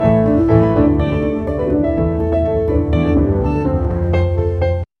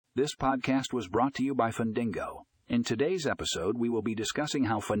This podcast was brought to you by Fundingo. In today's episode, we will be discussing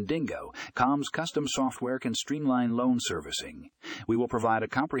how Fundingo.com's custom software can streamline loan servicing. We will provide a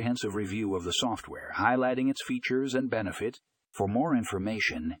comprehensive review of the software, highlighting its features and benefits. For more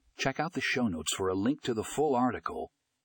information, check out the show notes for a link to the full article.